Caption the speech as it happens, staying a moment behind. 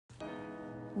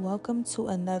Welcome to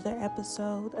another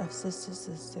episode of Sister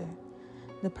Sister.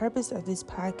 The purpose of this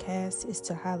podcast is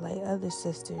to highlight other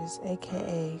sisters,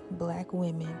 aka Black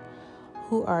women,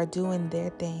 who are doing their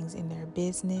things in their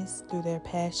business through their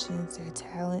passions, their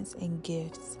talents, and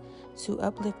gifts to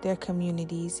uplift their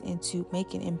communities and to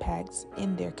making impacts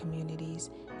in their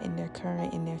communities, in their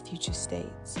current and their future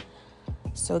states.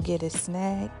 So get a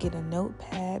snack, get a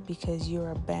notepad because you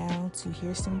are bound to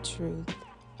hear some truth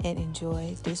and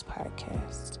enjoy this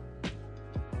podcast.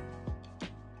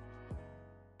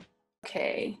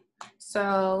 Okay,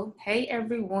 so hey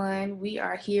everyone, we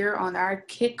are here on our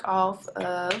kickoff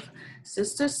of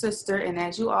Sister Sister, and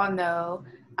as you all know,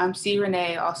 I'm C.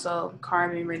 Renee, also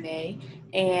Carmen Renee,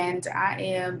 and I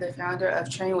am the founder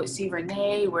of Train with C.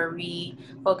 Renee, where we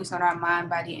focus on our mind,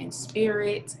 body, and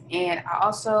spirit. And I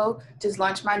also just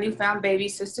launched my newfound baby,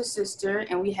 Sister Sister,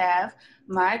 and we have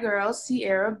my girl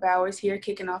Sierra Bowers here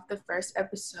kicking off the first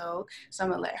episode. So I'm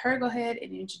gonna let her go ahead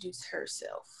and introduce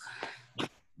herself.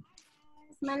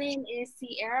 My name is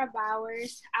Sierra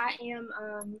Bowers. I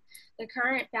am the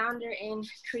current founder and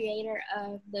creator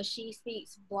of the She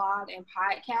Speaks blog and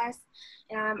podcast.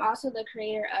 And I'm also the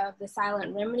creator of the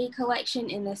Silent Remedy collection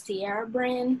in the Sierra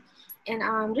brand.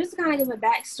 And just to kind of give a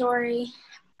backstory,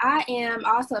 I am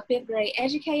also a fifth grade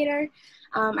educator.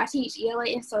 I teach ELA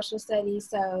and social studies.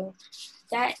 So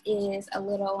that is a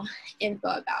little info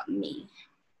about me.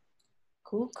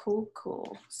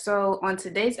 Cool. So on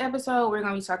today's episode, we're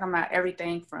going to be talking about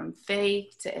everything from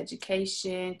faith to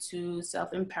education to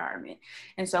self-empowerment.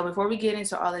 And so before we get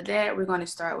into all of that, we're going to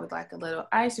start with like a little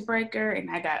icebreaker.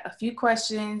 And I got a few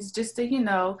questions just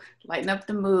to, lighten up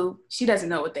the mood. She doesn't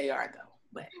know what they are though.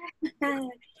 But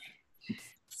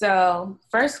so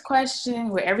first question,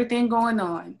 with everything going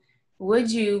on, would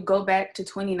you go back to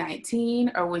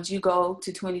 2019 or would you go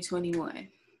to 2021?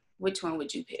 Which one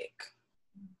would you pick?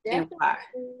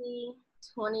 Definitely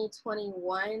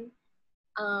 2021.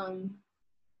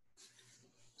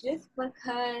 Just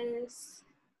because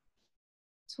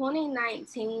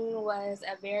 2019 was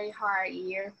a very hard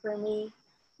year for me.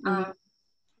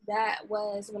 That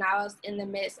was when I was in the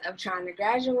midst of trying to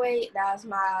graduate. That was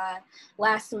my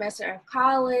last semester of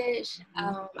college.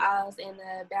 I was in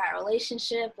a bad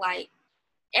relationship. Like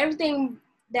everything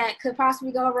that could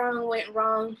possibly go wrong went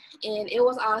wrong. And it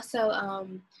was also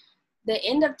the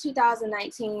end of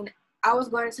 2019, I was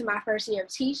going into my first year of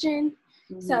teaching.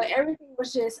 So everything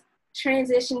was just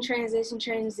transition.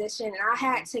 And I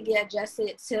had to get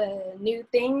adjusted to new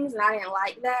things, and I didn't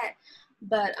like that.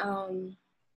 But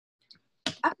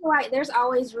I feel like there's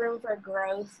always room for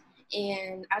growth,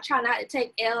 and I try not to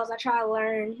take L's. I try to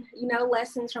learn,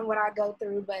 lessons from what I go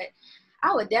through. But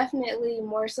I would definitely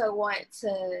more so want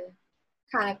to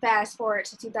kind of fast forward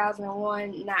to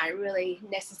 2001, not really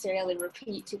necessarily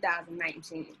repeat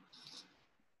 2019.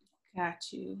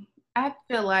 Got you. I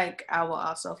feel like I will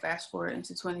also fast forward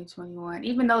into 2021.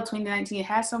 Even though 2019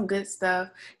 has some good stuff,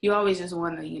 you always just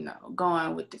want to, go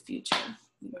on with the future.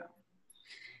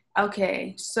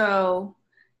 Okay, so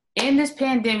in this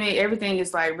pandemic, everything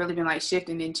is like really been like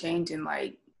shifting and changing.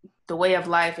 Like the way of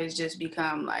life has just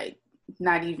become like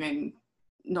not even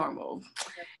normal.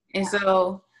 And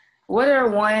so what are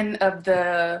one of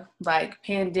the like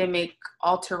pandemic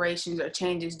alterations or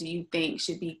changes do you think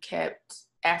should be kept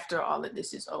after all of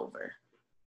this is over?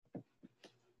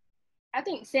 I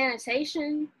think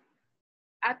sanitation.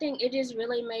 I think it just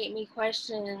really made me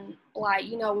question, like,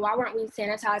 why weren't we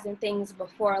sanitizing things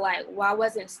before? Like, why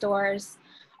wasn't stores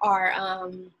or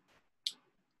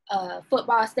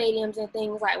football stadiums and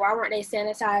things, like, why weren't they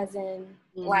sanitizing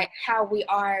like how we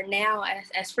are now,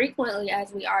 as frequently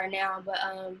as we are now? But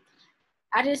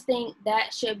I just think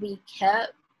that should be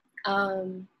kept.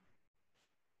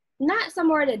 Not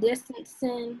somewhere to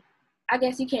distancing. I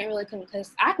guess you can't really come,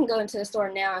 because I can go into the store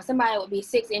now and somebody would be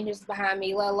 6 inches behind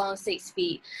me, let alone 6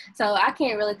 feet. So I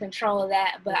can't really control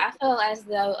that. But I feel as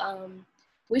though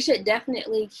we should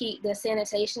definitely keep the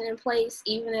sanitation in place,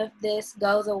 even if this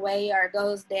goes away or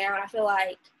goes down. I feel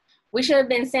like we should have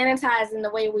been sanitizing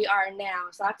the way we are now.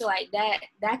 So I feel like that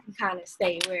can kind of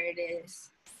stay where it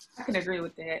is. I can agree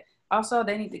with that. Also,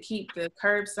 they need to keep the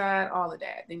curbside, all of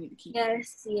that. They need to keep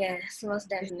Yes, most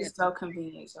definitely. It's just so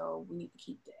convenient, so we need to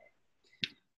keep that.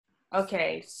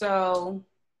 Okay, so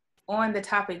on the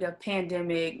topic of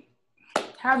pandemic,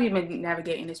 how have you been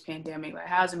navigating this pandemic? Like,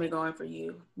 how's it been going for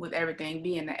you with everything?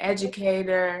 Being an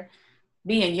educator,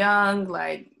 being young,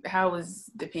 like, how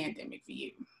was the pandemic for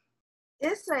you?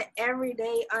 It's an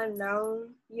everyday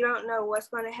unknown. You don't know what's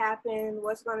going to happen,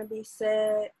 what's going to be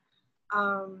said.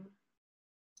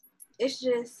 It's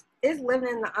just it's living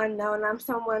in the unknown. I'm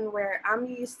someone where I'm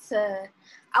used to,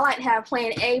 I like to have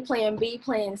plan A, plan B,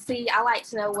 plan C. I like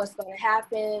to know what's going to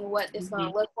happen, what it's going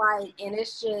to look like. And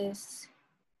it's just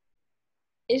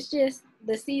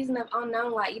the season of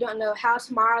unknown. Like, you don't know how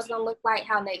tomorrow's going to look like,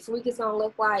 how next week is going to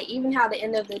look like, even how the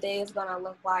end of the day is going to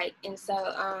look like. And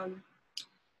so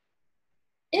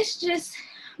it's just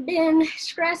been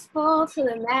stressful to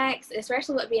the max,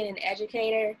 especially with being an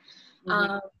educator.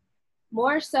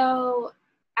 More so,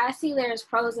 I see there's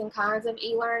pros and cons of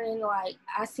e-learning. Like,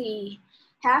 I see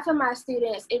half of my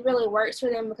students, it really works for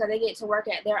them because they get to work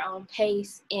at their own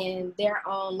pace in their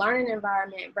own learning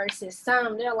environment, versus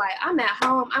some, they're like, I'm at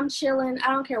home, I'm chilling,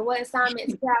 I don't care what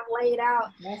assignments you have laid out.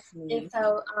 And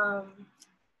so,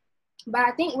 but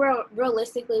I think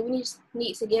realistically, we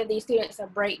need to give these students a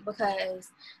break,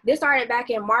 because this started back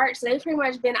in March. So they've pretty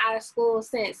much been out of school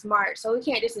since March. So we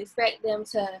can't just expect them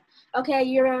to, okay,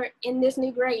 you're in this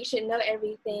new grade, you should know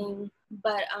everything.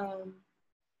 But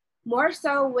more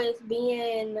so with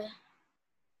being,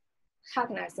 how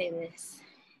can I say this?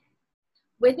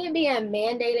 With it being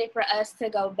mandated for us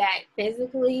to go back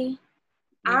physically,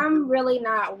 I'm really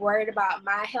not worried about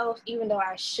my health, even though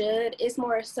I should. It's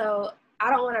more so, I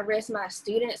don't want to risk my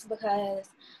students, because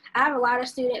I have a lot of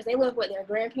students, they live with their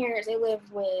grandparents, they live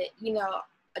with,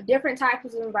 different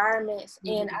types of environments,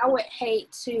 and I would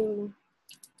hate to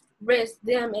risk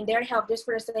them and their health just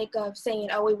for the sake of saying,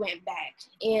 oh, we went back.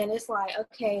 And it's like,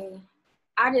 okay,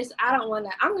 I don't want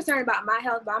to, I'm concerned about my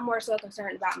health, but I'm more so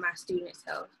concerned about my students'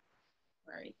 health.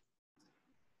 Right.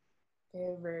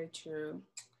 Very, very true.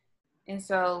 And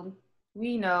so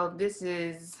we know this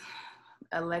is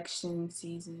election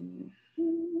season.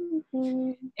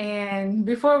 And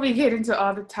before we get into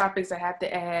all the topics, I have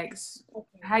to ask,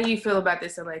 how you feel about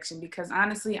this election? Because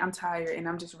honestly, I'm tired and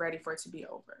I'm just ready for it to be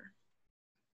over.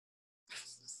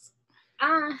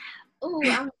 I'm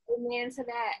amen to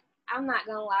that. I'm not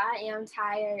gonna lie, I am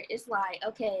tired. It's like,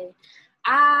 okay,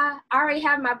 I already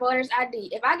have my voter's ID.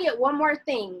 If I get one more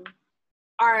thing,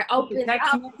 or open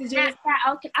Snapchat,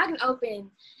 I can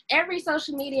open every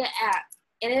social media app,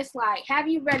 and it's like, have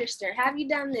you registered? Have you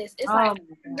done this? It's like,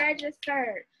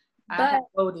 registered. But I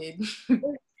voted.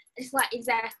 It's like,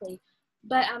 exactly.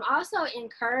 But I'm also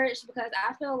encouraged, because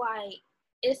I feel like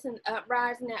it's an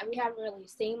uprising that we haven't really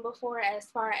seen before, as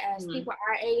far as people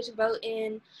our age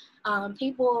voting,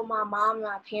 people my mom and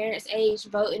my parents' age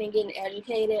voting and getting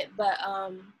educated. But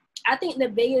I think the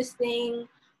biggest thing,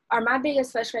 or my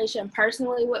biggest frustration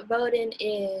personally with voting,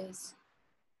 is,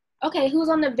 okay, who's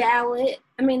on the ballot?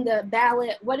 I mean, the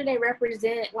ballot, what do they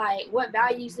represent? Like, what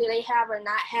values do they have or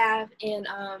not have? And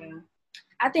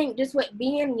I think just with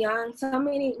being young,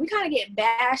 we kind of get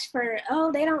bashed for,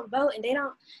 oh, they don't vote and they're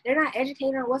not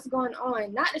educated on what's going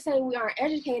on. Not to say we aren't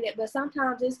educated, but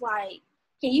sometimes it's like,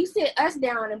 can you sit us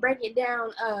down and break it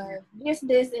down of this,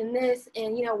 and this,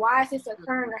 and, why is this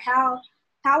occurring, or how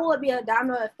will it be a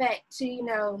domino effect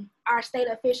to, our state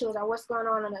officials, or what's going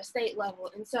on a state level?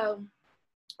 And so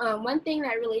one thing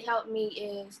that really helped me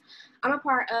is, I'm a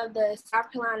part of the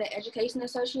South Carolina Education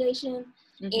Association,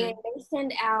 and they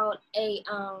send out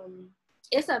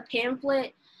it's a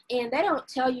pamphlet, and they don't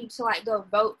tell you to like go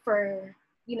vote for,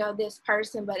 this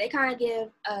person, but they kind of give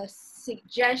a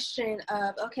suggestion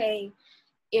of, okay,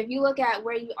 if you look at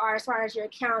where you are as far as your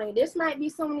county, this might be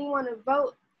someone you want to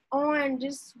vote on,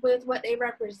 just with what they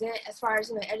represent as far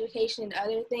as education and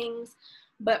other things.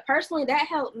 But personally, that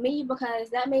helped me, because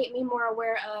that made me more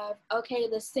aware of, okay,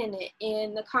 the Senate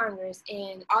and the Congress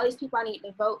and all these people I need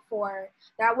to vote for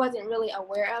that I wasn't really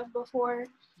aware of before.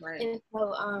 Right. And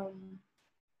so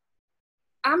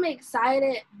I'm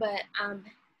excited, but I'm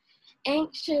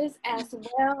anxious as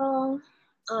well.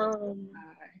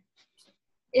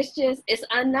 It's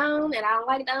unknown, and I don't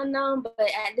like the unknown, but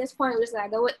at this point, we just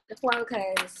gotta go with the flow,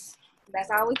 because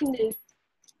that's all we can do.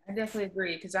 I definitely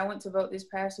agree, because I went to vote this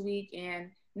past week,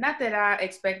 and not that I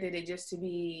expected it just to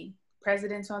be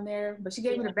presidents on there, but she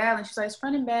gave me the ballot, and she's like, it's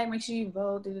front and back, make sure you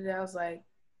vote. I was like,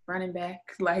 running back,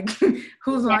 like,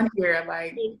 who's on here?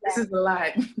 Like, this is a lot.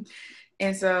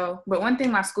 And so, but one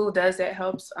thing my school does that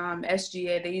helps,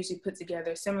 SGA, they usually put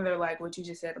together similar, like what you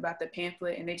just said about the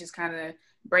pamphlet, and they just kind of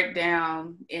break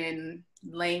down in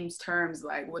layman's terms,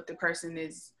 like what the person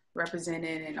is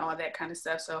representing and all that kind of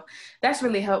stuff. So that's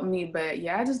really helped me. But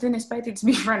yeah, I just didn't expect it to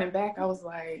be running back. I was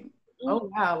like, oh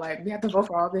wow, like we have to vote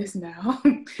for all this now.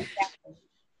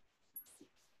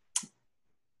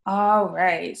 All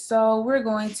right, so we're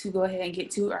going to go ahead and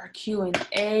get to our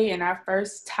Q&A, and our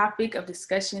first topic of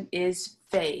discussion is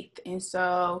faith. And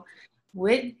so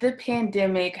with the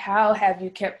pandemic, how have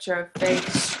you kept your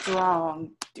faith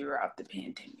strong throughout the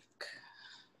pandemic?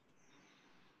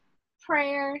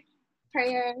 Prayer.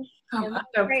 prayer. Oh, And my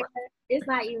I prayer, it's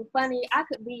not even funny. I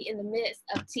could be in the midst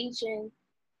of teaching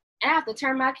and I have to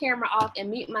turn my camera off and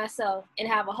mute myself and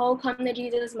have a whole come to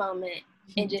Jesus moment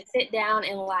and just sit down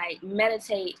and like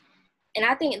meditate. And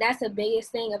I think that's the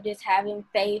biggest thing of just having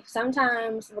faith.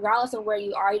 Sometimes, regardless of where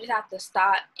you are, you just have to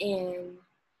stop and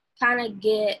kind of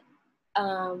get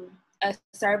a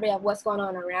survey of what's going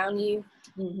on around you.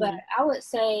 Mm-hmm. But I would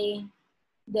say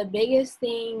the biggest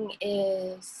thing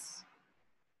is,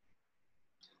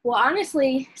 well,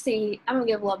 honestly, see, I'm going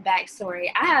to give a little backstory.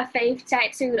 I have faith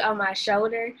tattooed on my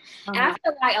shoulder. And I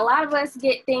feel like a lot of us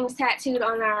get things tattooed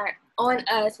on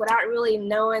us without really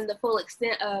knowing the full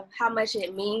extent of how much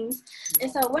it means.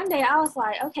 And so one day I was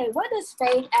like, okay, what does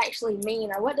faith actually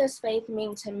mean? Or what does faith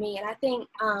mean to me? And I think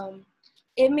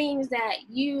it means that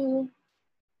you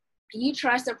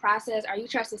trust the process, or you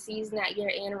trust the season that you're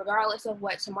in, regardless of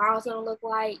what tomorrow's going to look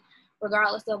like,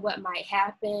 regardless of what might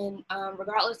happen,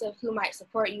 regardless of who might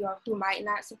support you or who might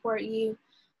not support you.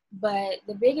 But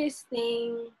the biggest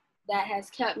thing that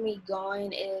has kept me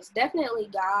going is definitely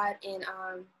God. And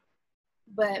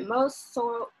but more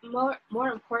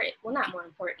important, well, not more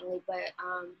importantly, but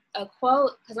a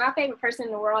quote, because my favorite person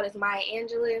in the world is Maya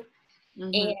Angelou.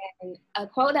 Mm-hmm. And a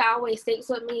quote that always sticks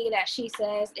with me that she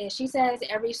says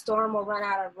every storm will run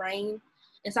out of rain.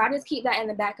 And so I just keep that in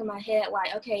the back of my head,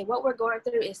 like, okay, what we're going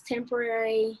through is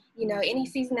temporary. You know, any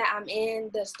season that I'm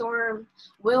in, the storm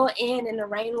will end and the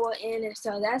rain will end. And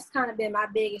so that's kind of been my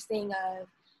biggest thing of,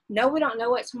 no, we don't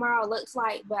know what tomorrow looks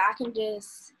like, but I can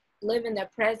just live in the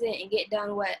present and get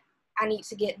done what I need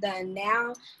to get done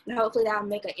now. And hopefully that'll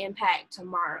make an impact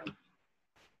tomorrow.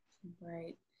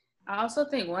 Right. I also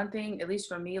think one thing, at least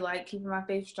for me, like keeping my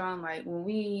faith strong, like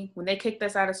when they kicked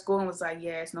us out of school and was like,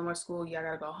 yeah, it's no more school, y'all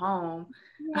gotta go home.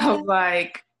 Yeah. I was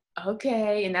like,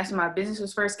 okay. And that's when my business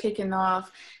was first kicking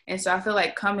off. And so I feel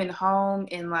like coming home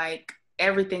and like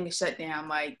everything is shut down,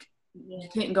 like you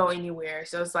couldn't go anywhere.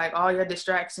 So it's like all your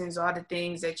distractions, all the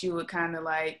things that you would kind of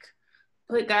like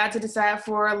put God to the side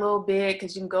for a little bit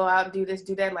because you can go out and do this,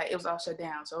 do that. Like it was all shut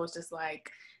down. So it was just like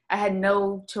I had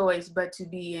no choice but to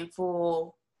be in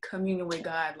full communion with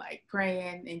God, like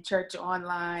praying in church,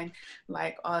 online,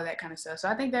 like all that kind of stuff. So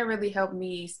I think that really helped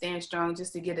me stand strong,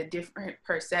 just to get a different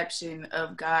perception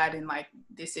of God in like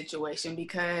this situation,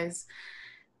 because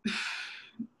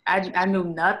I knew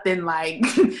nothing. Like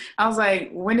I was like,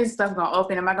 when is stuff gonna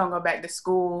open? Am I gonna go back to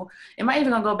school? Am I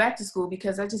even gonna go back to school?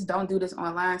 Because I just don't do this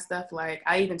online stuff. Like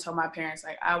I even told my parents,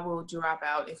 like I will drop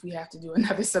out if we have to do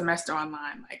another semester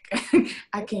online. Like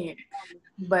I can't.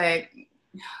 But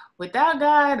without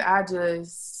God,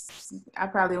 I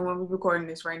probably won't be recording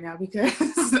this right now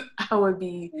because I would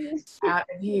be out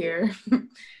of here.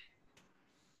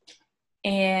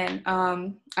 And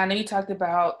I know you talked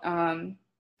about,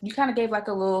 you kind of gave like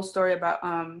a little story about,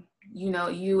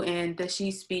 you and the She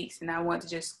Speaks, and I want to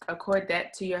just accord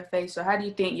that to your faith. So how do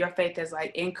you think your faith has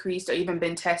like increased or even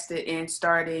been tested in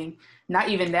starting, not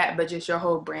even that, but just your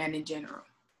whole brand in general?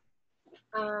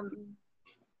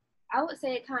 I would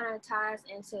say it kind of ties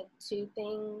into two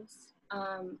things.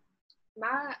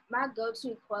 My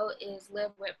go-to quote is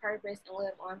live with purpose and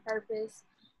live on purpose.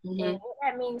 Mm-hmm. And what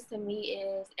that means to me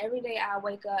is every day I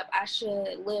wake up, I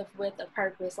should live with a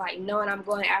purpose, like knowing I'm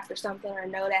going after something, or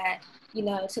know that,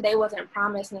 today wasn't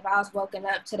promised. And if I was woken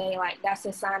up today, like that's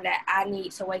a sign that I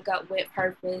need to wake up with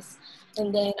purpose.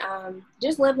 And then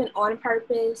just living on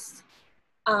purpose.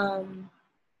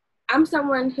 I'm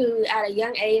someone who, at a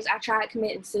young age, I tried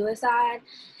committing suicide.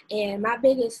 And my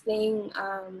biggest thing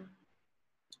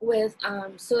with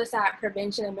suicide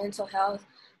prevention and mental health,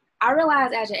 I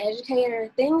realized as an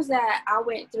educator, things that I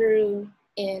went through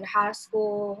in high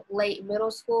school, late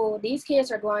middle school, these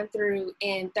kids are going through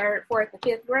in 3rd, 4th, and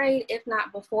 5th grade, if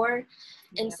not before.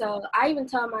 And so I even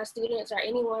tell my students, or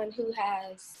anyone who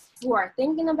are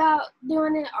thinking about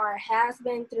doing it or has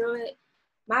been through it,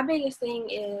 my biggest thing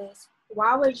is,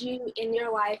 why would you in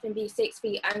your life and be 6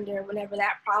 feet under whenever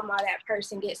that problem or that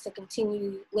person gets to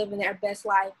continue living their best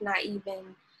life, you're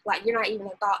not even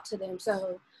a thought to them.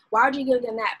 So why would you give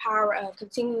them that power of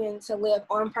continuing to live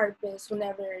on purpose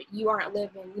whenever you aren't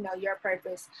living, your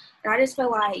purpose? And I just feel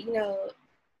like,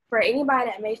 for anybody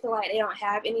that may feel like they don't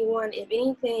have anyone, if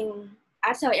anything,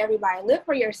 I tell everybody, live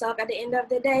for yourself at the end of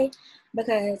the day,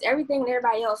 because everything and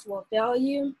everybody else will fail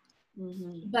you.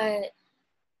 Mm-hmm. But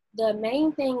the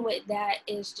main thing with that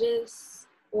is just,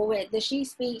 with the She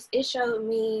Speaks, it showed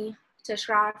me to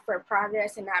strive for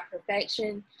progress and not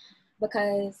perfection,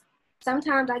 because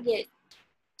sometimes I get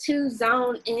too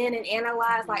zoned in and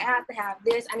analyze, like I have to have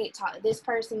this, I need to talk to this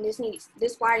person,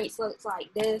 this flyer needs to look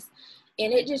like this.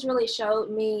 And it just really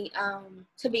showed me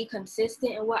to be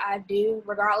consistent in what I do,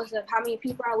 regardless of how many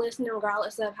people are listening,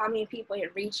 regardless of how many people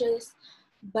it reaches.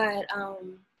 But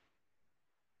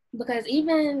because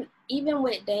even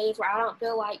with days where I don't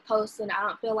feel like posting, I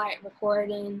don't feel like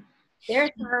recording, there are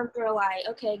times where like,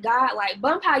 okay, God, like,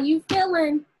 bump how you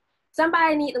feeling.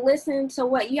 Somebody need to listen to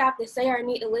what you have to say, or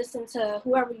need to listen to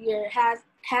whoever has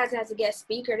as a guest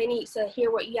speaker. They need to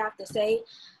hear what you have to say.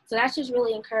 So that's just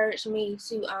really encouraged me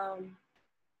to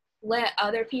let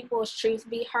other people's truth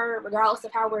be heard, regardless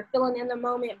of how we're feeling in the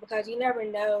moment, because you never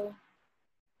know.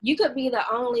 You could be the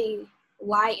only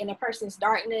light in a person's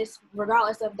darkness,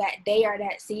 regardless of that day or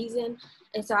that season.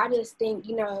 And so I just think,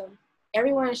 you know,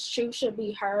 everyone's truth should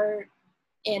be heard.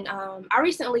 And I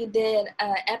recently did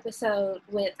an episode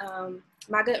with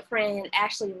my good friend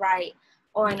Ashley Wright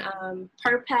on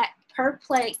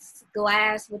perplexed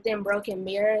glass within broken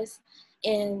mirrors.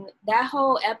 And that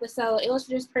whole episode, it was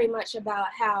just pretty much about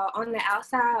how on the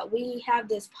outside we have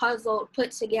this puzzle put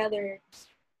together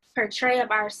portray of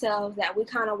ourselves that we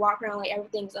kind of walk around like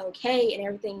everything's okay and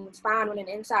everything's fine, when on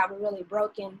the inside we're really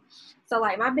broken. So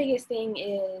like my biggest thing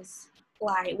is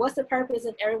like, what's the purpose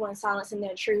of everyone silencing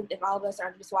their truth if all of us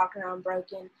are just walking around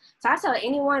broken? So I tell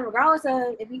anyone, regardless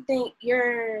of if you think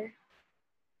your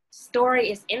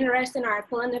story is interesting or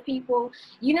appealing to people,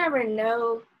 you never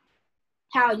know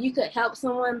how you could help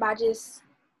someone by just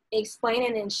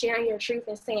explaining and sharing your truth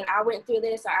and saying, I went through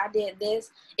this or I did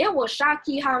this. It will shock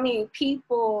you how many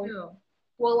people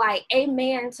will like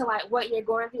amen to like what you're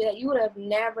going through that you would have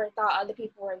never thought other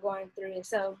people were going through. And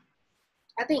so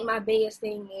I think my biggest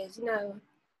thing is, you know,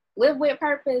 live with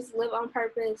purpose, live on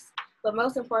purpose, but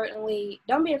most importantly,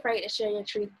 don't be afraid to share your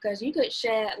truth, because you could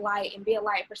shed light and be a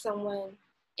light for someone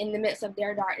in the midst of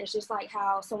their darkness, just like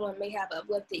how someone may have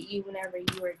uplifted you whenever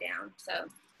you were down. So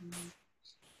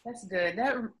that's good.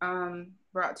 That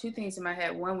brought two things in my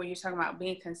head. One, when you're talking about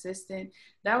being consistent,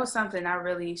 that was something I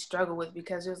really struggled with,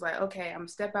 because it was like, okay, I'm gonna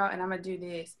step out and I'm gonna do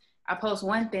this. I post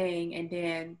one thing and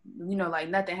then, you know, like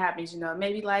nothing happens, you know,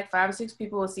 maybe like 5 or 6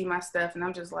 people will see my stuff and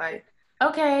I'm just like,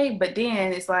 okay. But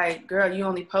then it's like, girl, you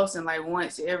only posting like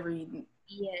once every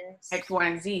X, Y,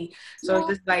 and Z. So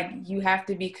it's just like, you have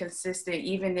to be consistent,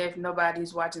 even if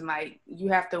nobody's watching. Like you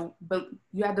have to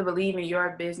believe in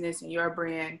your business and your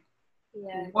brand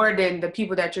more than the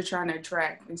people that you're trying to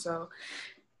attract. And so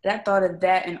that thought of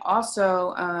that. And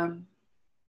also,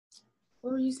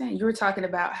 what were you saying? You were talking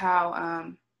about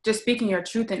how just speaking your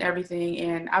truth and everything.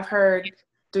 And I've heard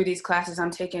through these classes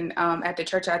I'm taking at the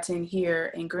church I attend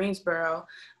here in Greensboro,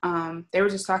 they were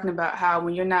just talking about how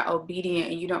when you're not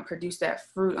obedient and you don't produce that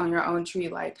fruit on your own tree,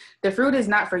 like the fruit is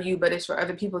not for you, but it's for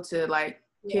other people to like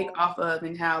pick off of,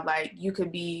 and how like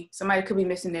somebody could be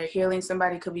missing their healing,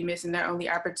 somebody could be missing their only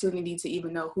opportunity to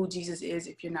even know who Jesus is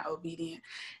if you're not obedient.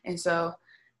 And so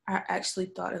I actually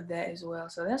thought of that as well.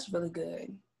 So that's really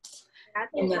good. I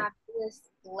think my biggest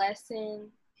lesson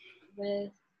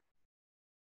with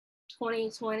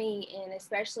 2020, and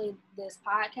especially this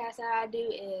podcast that I do,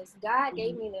 is God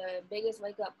gave me the biggest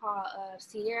wake-up call of,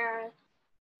 Sierra,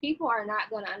 people are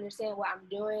not going to understand what I'm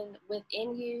doing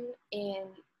within you. And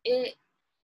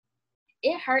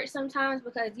it hurts sometimes,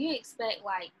 because you expect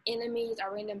like enemies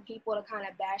or random people to kind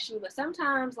of bash you, but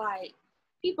sometimes like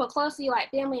people close to you,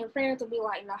 like family and friends, will be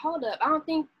like, no, hold up, I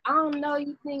don't know,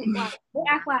 you think like, they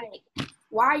act like,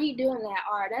 why are you doing that?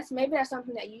 Or maybe that's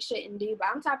something that you shouldn't do. But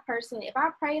I'm the type of person, if I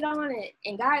prayed on it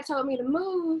and God told me to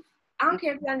move, I don't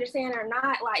care if you understand or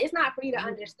not. Like, it's not for you to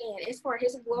understand. It's for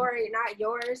his glory, not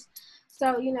yours.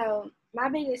 So, you know, my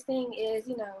biggest thing is,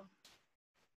 you know,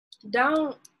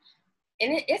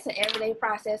 it's an everyday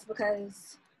process,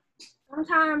 because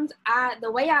sometimes the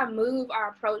way I move or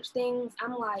approach things,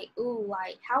 I'm like, ooh,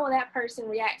 like, how will that person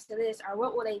react to this? Or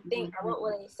what will they think? Or what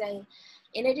will they say?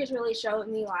 And it just really showed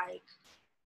me, like,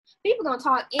 people gonna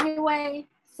talk anyway,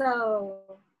 so,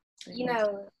 you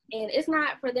know, and it's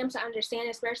not for them to understand,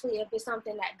 especially if it's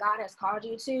something that God has called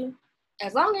you to.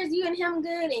 As long as you and him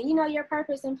good and you know your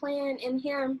purpose and plan in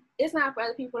him, it's not for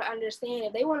other people to understand.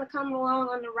 If they want to come along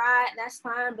on the ride, that's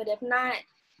fine, but if not,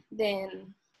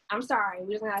 then I'm sorry,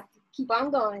 we're just gonna have to keep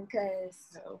on going,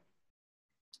 because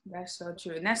that's so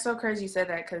true. And that's so crazy you said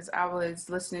that, because I was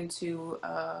listening to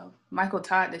Michael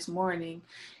Todd this morning,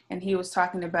 and he was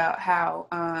talking about how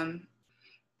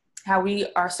we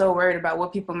are so worried about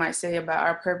what people might say about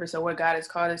our purpose or what God has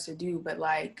called us to do. But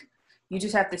like, you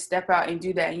just have to step out and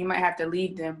do that. And you might have to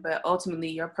lead them, but ultimately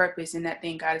your purpose and that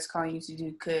thing God is calling you to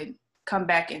do could come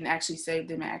back and actually save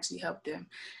them and actually help them.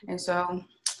 And so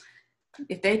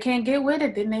if they can't get with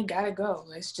it, then they gotta go.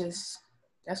 That's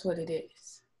what it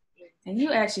is. And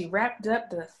you actually wrapped up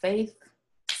the faith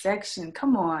section.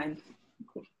 Come on.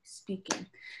 speaking.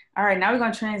 All right, now we're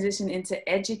going to transition into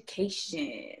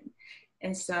education.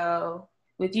 And so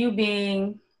with you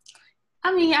being,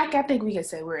 I think we could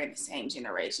say we're in the same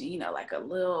generation, you know, like a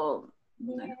little,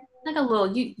 you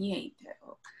ain't that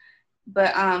old.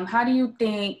 But how do you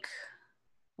think,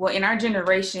 well, in our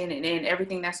generation and in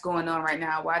everything that's going on right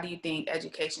now, why do you think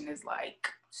education is like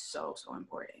so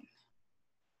important?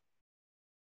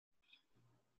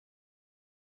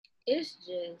 It's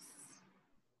just,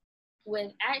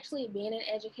 with actually being in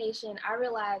education, I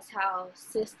realized how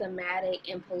systematic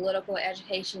and political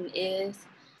education is.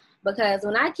 Because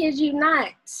when I kid you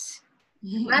not,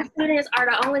 my students are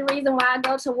the only reason why I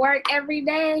go to work every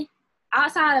day.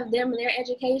 Outside of them and their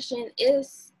education,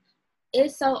 it's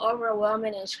so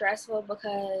overwhelming and stressful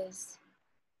because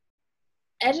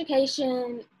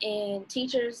education and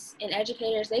teachers and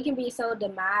educators, they can be so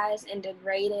demised and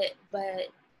degraded.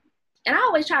 And I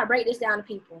always try to break this down to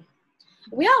people.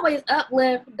 We always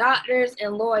uplift doctors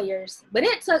and lawyers, but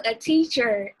it took a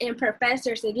teacher and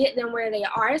professors to get them where they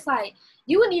are. It's like,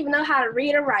 you wouldn't even know how to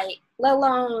read or write, let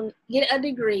alone get a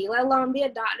degree, let alone be a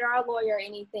doctor or a lawyer or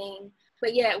anything.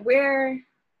 But yet we're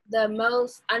the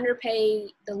most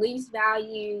underpaid, the least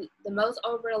valued, the most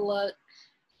overlooked.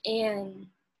 And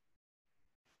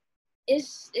if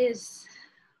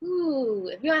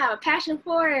you don't have a passion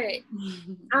for it,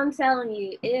 I'm telling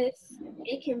you, it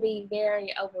can be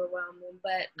very overwhelming.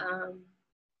 But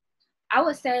I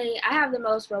would say I have the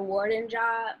most rewarding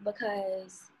job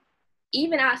because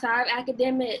even outside of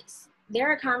academics, there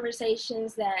are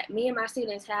conversations that me and my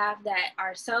students have that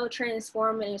are so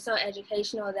transformative and so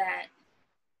educational that,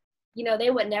 you know, they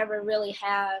would never really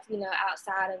have, you know,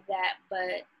 outside of that.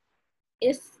 But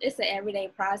it's an everyday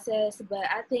process. But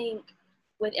I think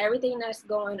with everything that's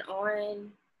going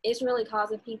on, it's really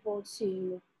causing people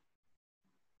to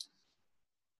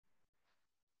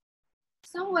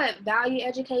somewhat value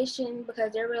education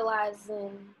because they're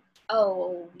realizing,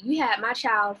 oh, you had my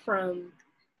child from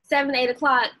 7, 8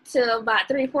 o'clock to about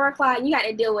 3, 4 o'clock. You got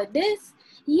to deal with this,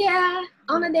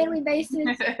 on a daily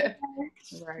basis.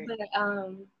 Right. But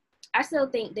I still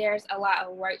think there's a lot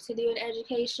of work to do in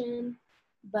education,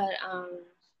 but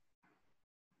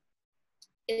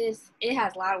it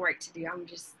has a lot of work to do. I'm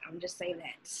just saying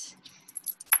that.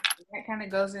 That kind of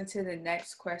goes into the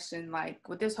next question, like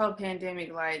with this whole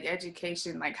pandemic, like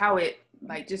education, like how it,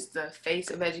 like just the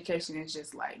face of education is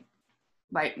just like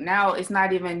now it's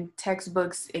not even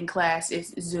textbooks in class,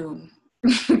 it's Zoom.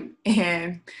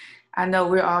 And I know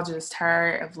we're all just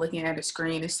tired of looking at a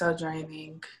screen. It's so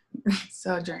draining,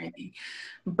 so draining.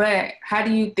 But how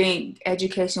do you think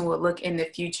education will look in the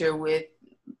future with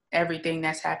everything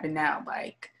that's happened now?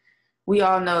 Like, we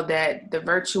all know that the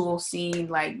virtual scene,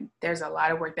 like there's a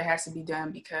lot of work that has to be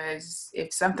done because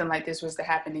if something like this was to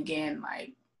happen again,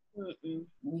 like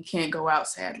we can't go out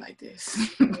sad like this.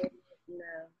 No.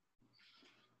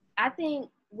 I think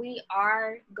we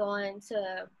are going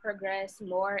to progress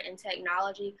more in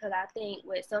technology because I think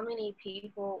with so many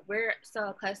people, we're so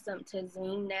accustomed to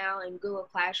Zoom now and Google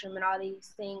Classroom and all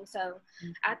these things. So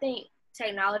I think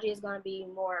technology is going to be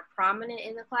more prominent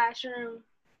in the classroom.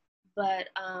 But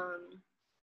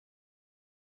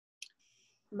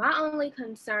my only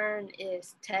concern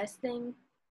is testing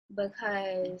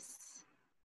because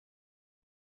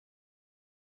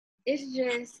it's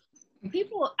just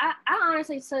people, I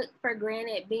honestly took for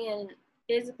granted being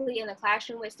physically in a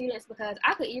classroom with students because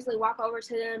I could easily walk over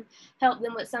to them, help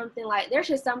them with something. Like there's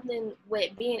just something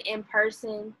with being in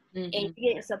person and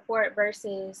getting support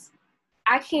versus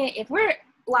I can't, if we're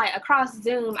like across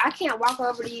Zoom, I can't walk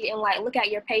over to you and like look at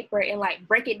your paper and like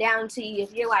break it down to you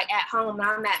if you're like at home and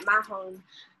I'm at my home.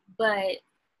 But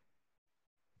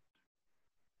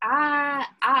I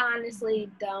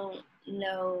honestly don't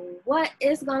know what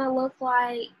it's gonna look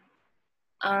like.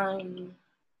 I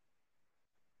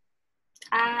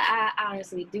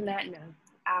honestly do not know.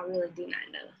 I really do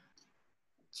not know.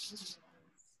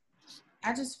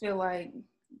 I just feel like,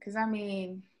 because I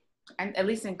mean, at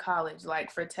least in college, like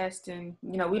for testing,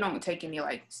 you know, we don't take any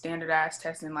like standardized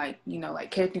testing, like, you know, like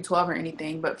K through 12 or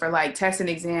anything, but for like testing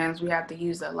exams, we have to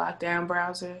use a lockdown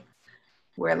browser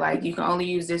where like you can only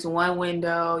use this one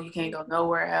window, you can't go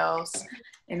nowhere else.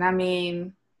 And I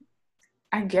mean,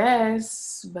 I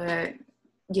guess, but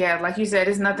yeah, like you said,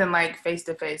 it's nothing like face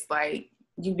to face. Like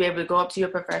you'd be able to go up to your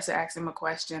professor, ask him a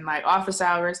question, like office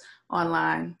hours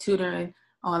online, tutoring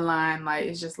online. Like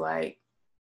it's just like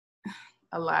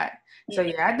a lot. So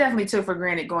yeah, I definitely took for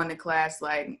granted going to class.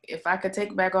 Like if I could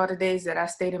take back all the days that I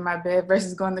stayed in my bed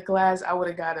versus going to class, I would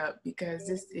have got up because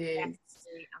this is I'm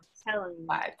telling you.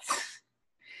 what.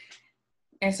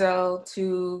 And so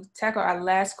to tackle our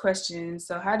last question,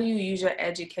 so how do you use your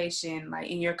education, like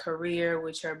in your career,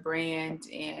 with your brand,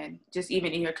 and just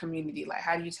even in your community? Like,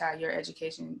 how do you tie your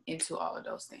education into all of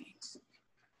those things?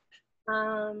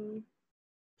 I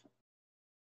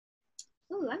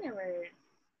never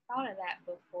thought of that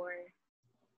before.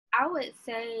 I would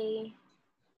say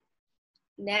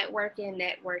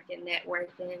networking.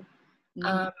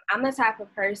 Mm-hmm. I'm the type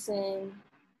of person,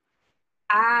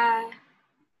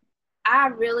 I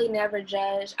really never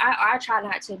judge. I try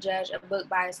not to judge a book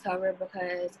by its cover,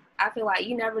 because I feel like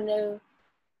you never know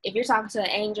if you're talking to an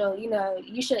angel,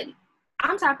 you should.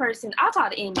 I'm the type of person, I'll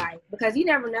talk to anybody, because you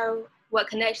never know what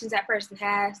connections that person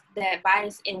has, the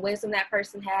advice and wisdom that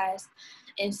person has.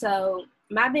 And so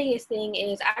my biggest thing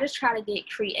is I just try to get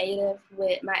creative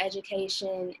with my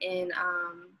education, and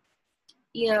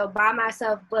buy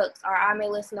myself books, or I may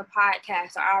listen to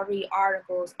podcasts, or I'll read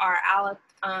articles, or I'll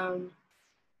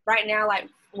right now, like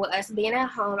with us being at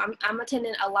home, I'm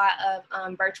attending a lot of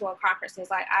virtual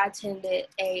conferences. Like I attended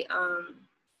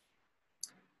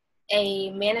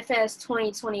a Manifest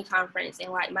 2020 conference,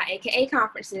 and like my AKA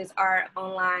conferences are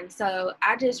online. So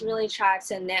I just really try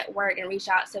to network and reach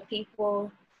out to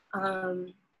people,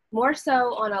 more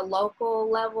so on a local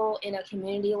level, in a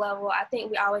community level. I think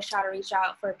we always try to reach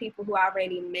out for people who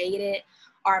already made it,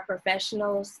 are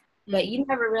professionals, but you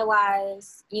never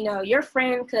realize, your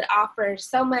friend could offer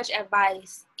so much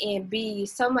advice and be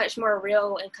so much more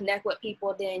real and connect with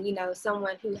people than,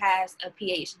 someone who has a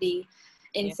PhD.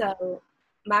 And so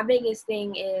my biggest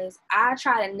thing is I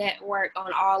try to network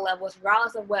on all levels,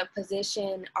 regardless of what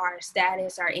position or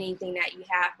status or anything that you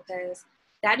have, because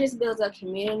that just builds a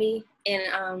community.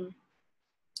 And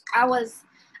I was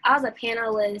a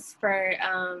panelist for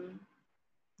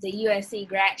the USC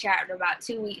grad chapter about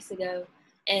 2 weeks ago,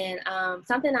 and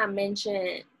something I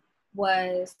mentioned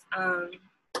was where's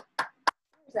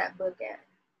that book at?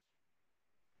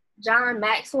 John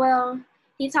Maxwell.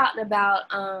 He talked about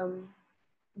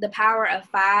the power of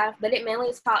five, but it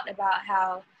mainly talked about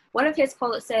how one of his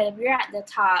quotes said, if you're at the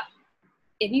top,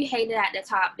 if you hate it at the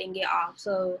top, then get off.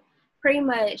 So pretty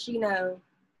much,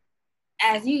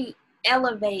 as you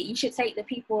elevate, you should take the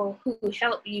people who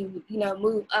help you,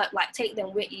 move up, like take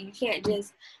them with you. You can't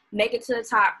just make it to the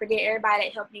top, forget everybody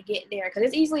that helped you get there, because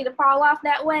it's easily to fall off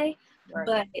that way. Right.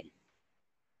 But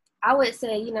I would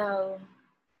say,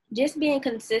 just being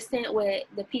consistent with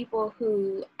the people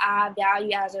who I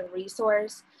value as a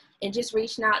resource, and just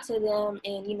reaching out to them,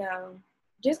 and,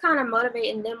 just kind of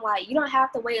motivating them. Like, you don't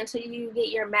have to wait until you get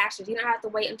your master's. You don't have to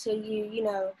wait until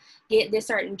you, get this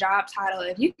certain job title.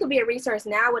 If you could be a resource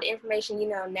now with the information,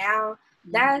 now,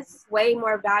 that's way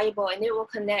more valuable, and it will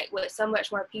connect with so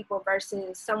much more people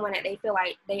versus someone that they feel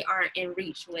like they aren't in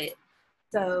reach with.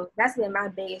 So that's been my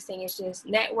biggest thing, is just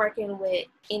networking with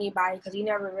anybody, because you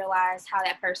never realize how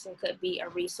that person could be a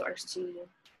resource to you.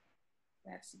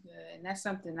 That's good. And that's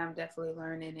something I'm definitely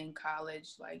learning in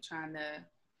college, like trying to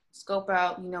scope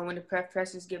out, when the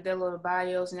professors give their little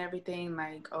bios and everything,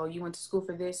 like, oh, you went to school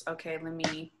for this? Okay, let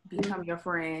me become your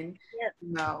friend. Yep.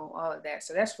 All of that.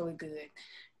 So that's really good.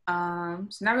 So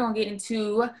now we're going to get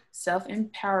into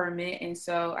self-empowerment. And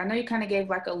so I know you kind of gave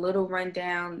like a little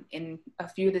rundown in a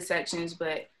few of the sections,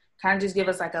 but kind of just give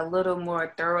us like a little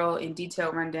more thorough and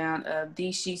detailed rundown of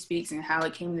Thee She Speaks and how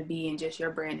it came to be, and just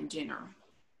your brand in general.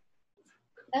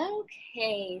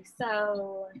 Okay,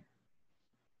 so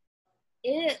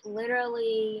it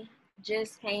literally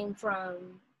just came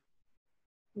from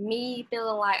me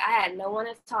feeling like I had no one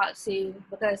to talk to,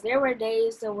 because there were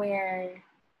days to where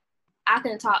I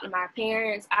couldn't talk to my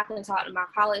parents, I couldn't talk to my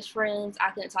college friends, I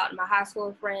couldn't talk to my high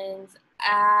school friends.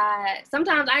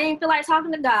 Sometimes I didn't feel like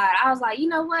talking to God. I was like, you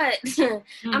know what?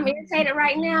 I'm irritated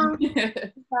right now.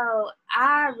 So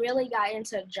I really got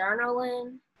into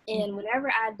journaling, and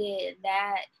whenever I did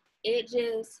that, it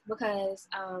just, because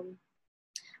I'm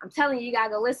telling you, you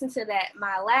gotta go listen to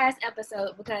my last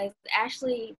episode, because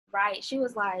Ashley Wright, she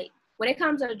was like, when it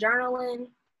comes to journaling,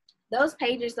 those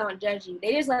pages don't judge you.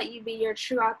 They just let you be your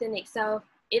true, authentic self.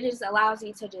 It just allows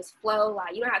you to just flow.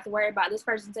 Like, you don't have to worry about this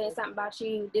person saying something about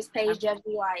you. This page judge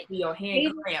you. Like, your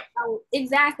hand cramp.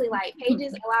 Exactly. Like,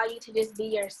 pages allow you to just be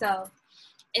yourself.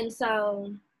 And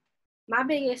so my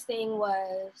biggest thing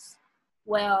was,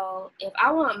 well, if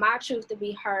I want my truth to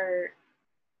be heard,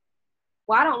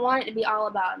 well, I don't want it to be all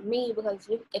about me, because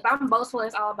if I'm boastful,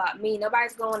 it's all about me.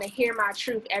 Nobody's going to hear my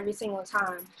truth every single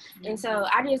time. And so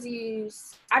I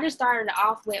just started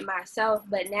off with myself,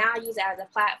 but now I use it as a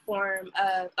platform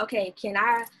of, okay, can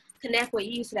I connect with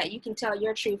you so that you can tell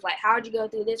your truth? Like, how did you go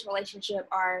through this relationship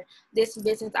or this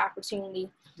business opportunity?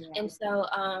 Yeah. And so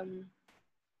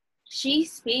She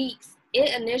Speaks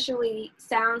it initially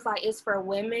sounds like it's for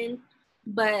women,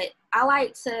 but I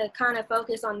like to kind of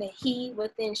focus on the he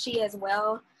within she as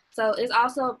well. So it's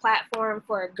also a platform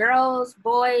for girls,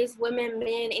 boys, women,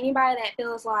 men, anybody that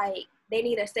feels like they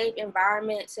need a safe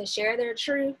environment to share their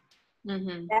truth.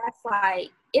 Mm-hmm. That's like,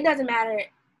 it doesn't matter.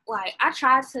 Like, I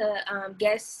try to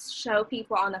guest show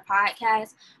people on the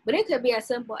podcast, but it could be as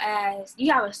simple as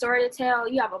you have a story to tell,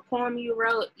 you have a poem you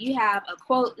wrote, you have a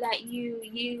quote that you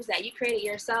use that you created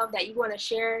yourself that you want to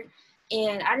share.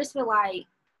 And I just feel like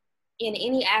in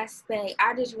any aspect,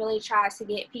 I just really try to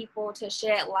get people to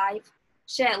shed light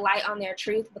on their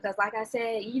truth, because like I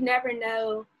said, you never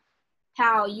know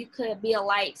how you could be a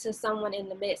light to someone in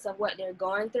the midst of what they're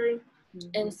going through. Mm-hmm.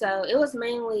 And so it was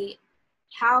mainly,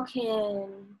 how can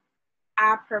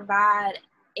I provide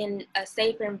in a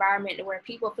safer environment where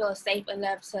people feel safe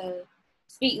enough to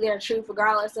speak their truth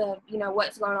regardless of, you know,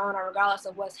 what's going on or regardless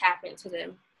of what's happened to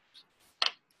them.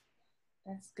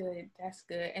 That's good. That's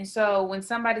good. And so when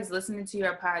somebody's listening to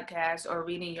your podcast or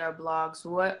reading your blogs,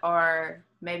 what are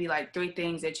maybe like 3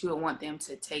 things that you would want them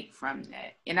to take from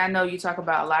that? And I know you talk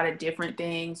about a lot of different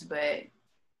things, but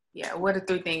yeah, what are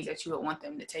 3 things that you would want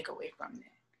them to take away from that?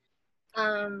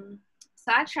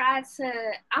 So I try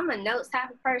to, I'm a notes type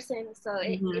of person, so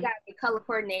it got to be color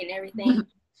coordinated and everything.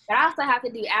 But I also have to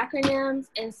do acronyms,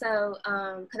 and so,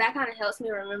 because that kind of helps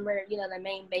me remember, you know, the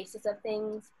main basis of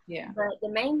things. Yeah. But the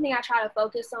main thing I try to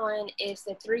focus on is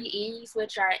the 3 E's,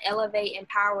 which are elevate,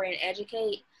 empower, and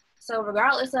educate. So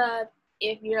regardless of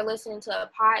if you're listening to a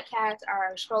podcast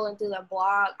or scrolling through the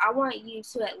blog, I want you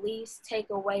to at least take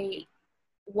away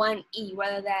 1 E,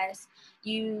 whether that's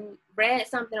you read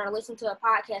something or listened to a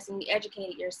podcast and you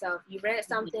educated yourself, you read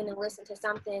something and listened to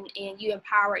something and you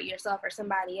empowered yourself or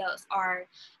somebody else, or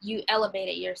you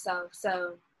elevated yourself.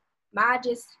 So my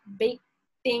just big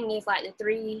thing is like the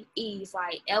 3 E's,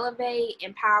 like elevate,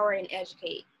 empower, and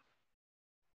educate.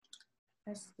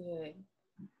 That's good.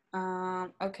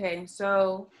 Okay,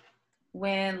 so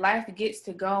when life gets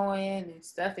to going and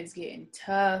stuff is getting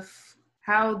tough,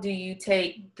 how do you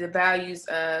take the values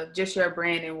of just your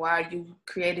brand and why you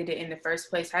created it in the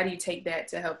first place? How do you take that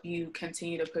to help you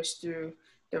continue to push through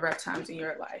the rough times in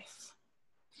your life?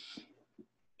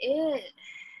 It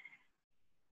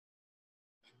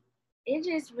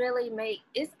just really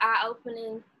it's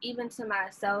eye-opening even to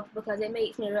myself, because it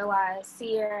makes me realize,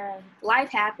 Sierra,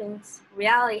 life happens,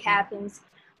 reality happens,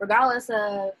 regardless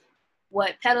of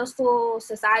what pedestal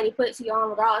society puts you on,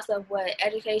 regardless of what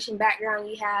education background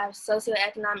you have,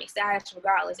 socioeconomic status,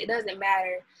 regardless. It doesn't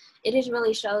matter. It just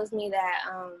really shows me that,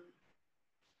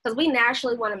 because we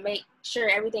naturally want to make sure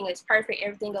everything is perfect,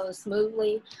 everything goes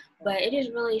smoothly, but it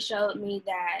just really showed me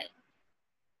that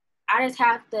I just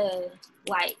have to,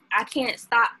 like, I can't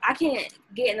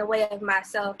get in the way of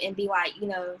myself and be like, you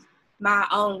know, my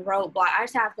own roadblock. I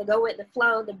just have to go with the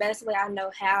flow the best way I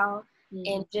know how,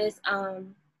 and just,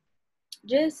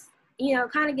 you know,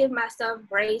 kind of give myself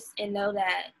grace and know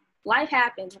that life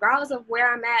happens. Regardless of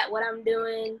where I'm at, what I'm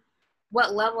doing,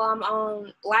 what level I'm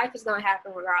on, life is going to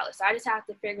happen regardless. So I just have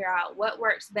to figure out what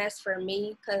works best for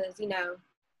me, because, you know,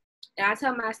 and I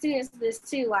tell my students this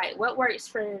too, like, what works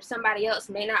for somebody else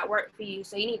may not work for you.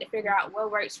 So you need to figure out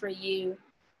what works for you,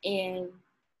 and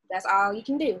that's all you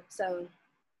can do. So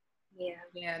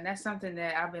yeah, and that's something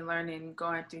that I've been learning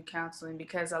going through counseling,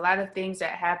 because a lot of things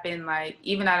that happen, like,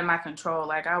 even out of my control,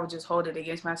 like, I would just hold it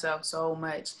against myself so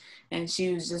much. And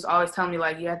she was just always telling me,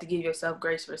 like, you have to give yourself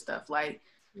grace for stuff. Like,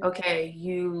 okay,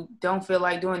 you don't feel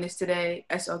like doing this today,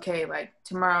 that's okay. Like,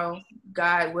 tomorrow,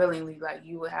 God willingly, like,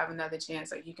 you will have another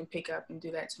chance. Like, you can pick up and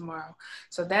do that tomorrow.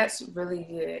 So that's really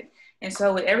good. And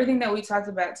so with everything that we talked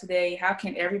about today, how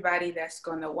can everybody that's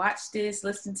going to watch this,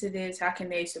 listen to this, how can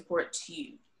they support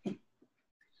you?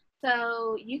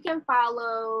 So you can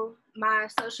follow my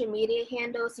social media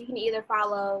handles. You can either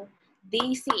follow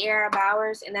the Sierra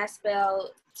Bowers, and that's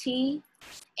spelled THECIERRAB,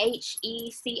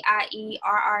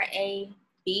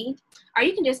 or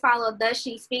you can just follow The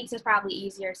She Speaks. It's probably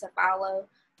easier to follow.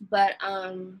 But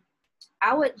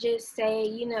I would just say,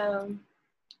 you know,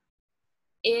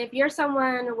 if you're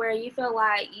someone where you feel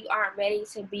like you aren't ready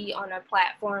to be on a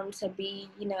platform to be,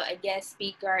 you know, a guest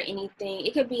speaker or anything,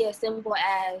 it could be as simple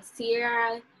as,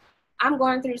 Sierra, I'm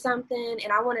going through something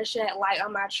and I want to shed light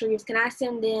on my truths. Can I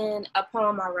send in a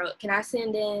poem I wrote? Can I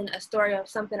send in a story of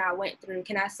something I went through?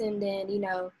 Can I send in, you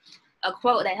know, a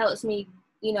quote that helps me,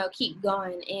 you know, keep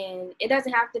going? And it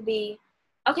doesn't have to be,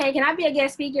 okay, can I be a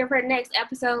guest speaker for the next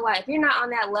episode? Like, if you're not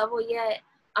on that level yet,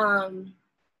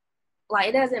 like,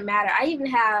 it doesn't matter. I even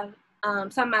have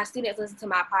some of my students listen to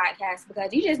my podcast,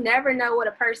 because you just never know what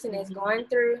a person is going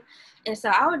through. And so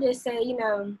I would just say, you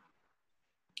know,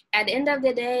 at the end of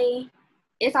the day,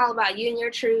 it's all about you and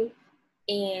your truth.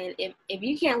 And if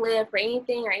you can't live for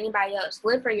anything or anybody else,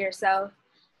 live for yourself,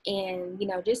 and, you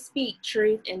know, just speak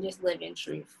truth and just live in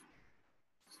truth.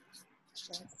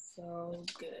 That's so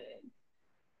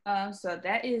good. So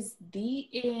that is the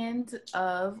end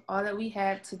of all that we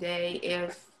have today.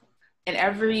 And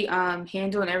every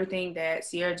handle and everything that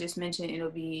Sierra just mentioned, it'll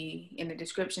be in the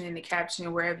description, in the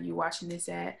caption, wherever you're watching this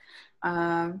at.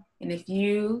 And if do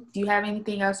you have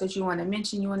anything else that you want to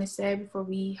mention, you want to say before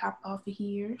we hop off of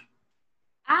here?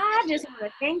 I just want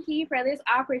to thank you for this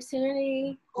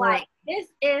opportunity. Like, this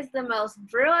is the most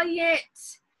brilliant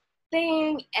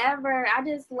thing ever. I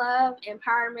just love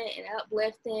empowerment and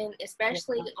uplifting,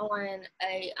 especially on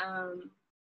a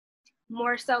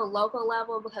more so local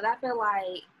level, because I feel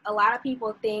like a lot of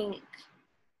people think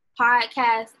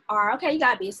podcasts are, okay, you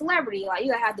gotta be a celebrity, like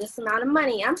you gotta have this amount of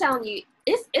money. I'm telling you,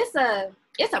 it's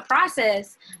a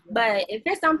process, but if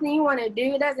it's something you want to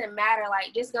do, it doesn't matter,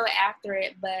 like just go after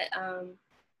it. But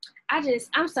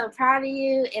I'm so proud of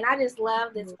you, and I just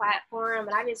love this platform,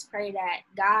 and I just pray that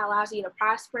God allows you to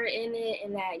prosper in it,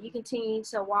 and that you continue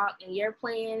to walk in your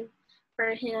plan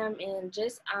for him, and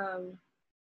just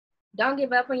don't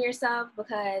give up on yourself,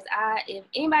 because if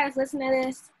anybody's listening to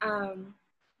this,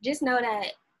 just know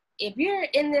that if you're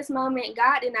in this moment,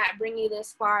 God did not bring you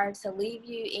this far to leave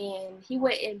you, and he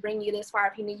wouldn't bring you this far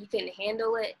if he knew you couldn't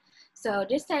handle it. So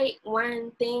just take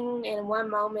one thing and one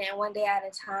moment and one day at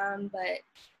a time. But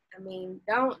I mean,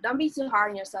 don't be too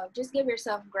hard on yourself. Just give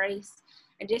yourself grace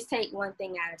and just take one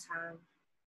thing at a time.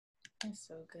 That's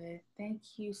so good. Thank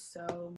you so